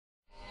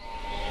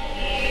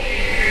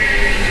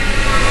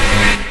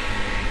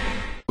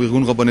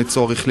ארגון רבני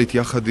צוהר החליט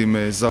יחד עם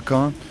ZAKA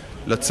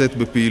לצאת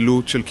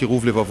בפעילות של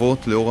קירוב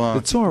לבבות לאור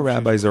The Tzohar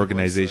Rabbis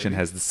organization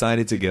has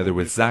decided together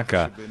with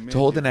ZAKA to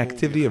hold an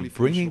activity of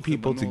bringing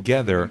people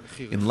together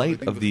in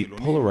light of the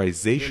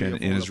polarization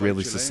in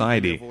Israeli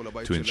society,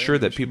 to ensure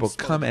that people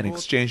come and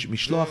exchange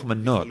mishloach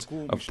manot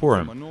of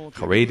Purim.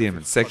 Haredim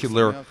and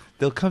secular,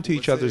 they'll come to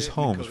each other's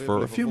homes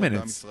for a few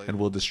minutes and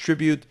will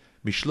distribute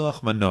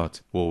mishloach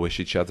manot. We'll wish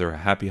each other a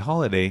happy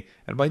holiday,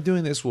 and by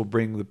doing this we'll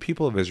bring the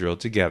people of Israel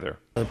together.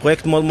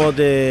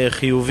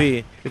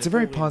 It's a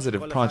very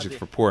positive project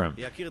for Purim,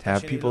 to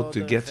have people to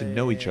get to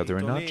know each other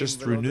and not just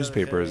through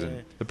newspapers. And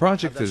the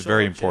project is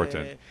very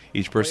important.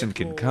 Each person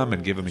can come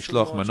and give a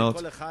mishloach manot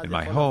in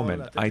my home,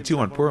 and I too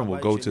on Purim will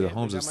go to the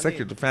homes of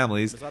secular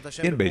families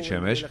in Beit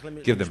Shemesh,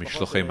 give them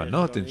mishlochei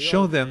manot and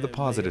show them the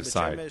positive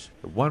side,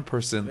 that one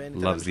person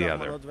loves the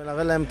other.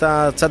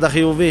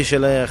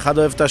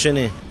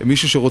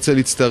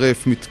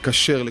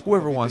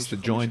 Whoever wants to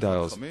join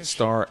dials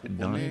star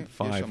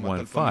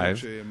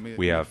 9515.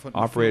 We have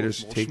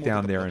operators take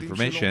down their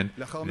information.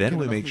 Then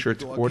we make sure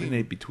to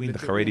coordinate between the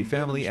Haredi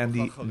family and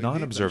the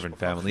non-observant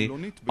family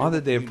on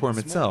the day of Purim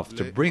itself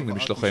to bring the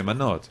mishlochei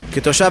manot.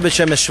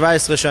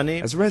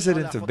 As a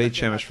resident of Beit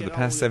Shemesh for the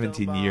past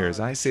 17 years,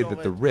 I say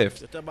that the rift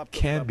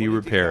can be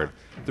repaired.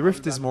 The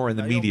rift is more in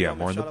the media,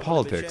 more in the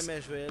politics,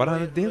 but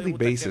on a daily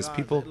basis,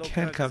 people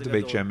can come to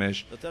Beit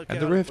Shemesh and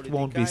the rift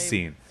won't be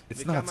seen.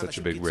 It's not such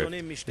a big rift.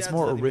 It's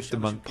more a rift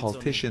among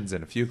politicians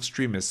and a few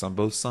extremists on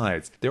both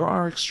sides. There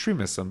are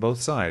extremists on both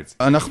sides.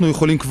 We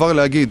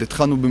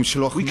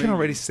can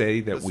already say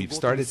that we've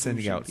started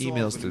sending out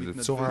emails to the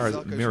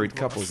Tzohar married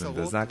couples and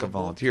the ZAKA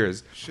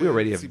volunteers. We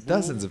already have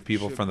dozens of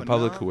people from the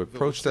public who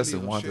approached us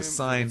and want to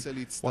sign,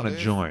 want to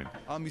join.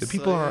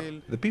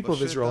 The people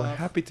of Israel are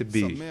happy to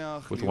be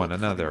with one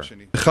another.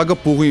 The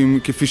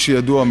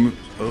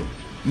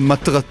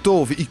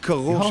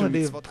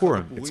holiday of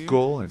Purim, its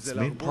goal and its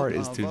main part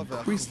is to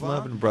increase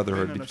love and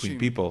brotherhood between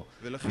people.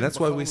 And that's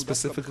why we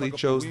specifically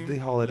chose the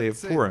holiday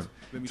of Purim,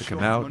 to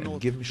come out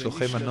and give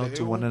mishlochei manot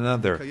to one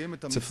another,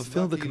 to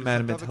fulfill the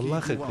commandment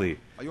halachically.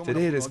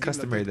 Today it is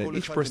customary that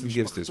each person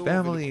gives to his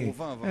family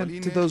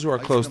and to those who are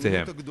close to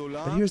him.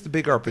 But here's the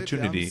big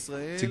opportunity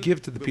to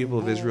give to the people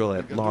of Israel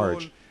at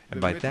large, and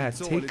by that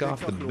take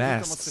off the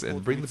masks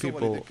and bring the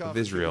people of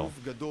Israel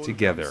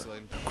together.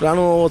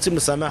 All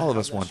of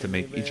us want to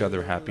make each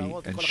other happy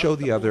and show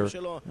the other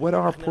what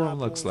our Purim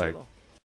looks like.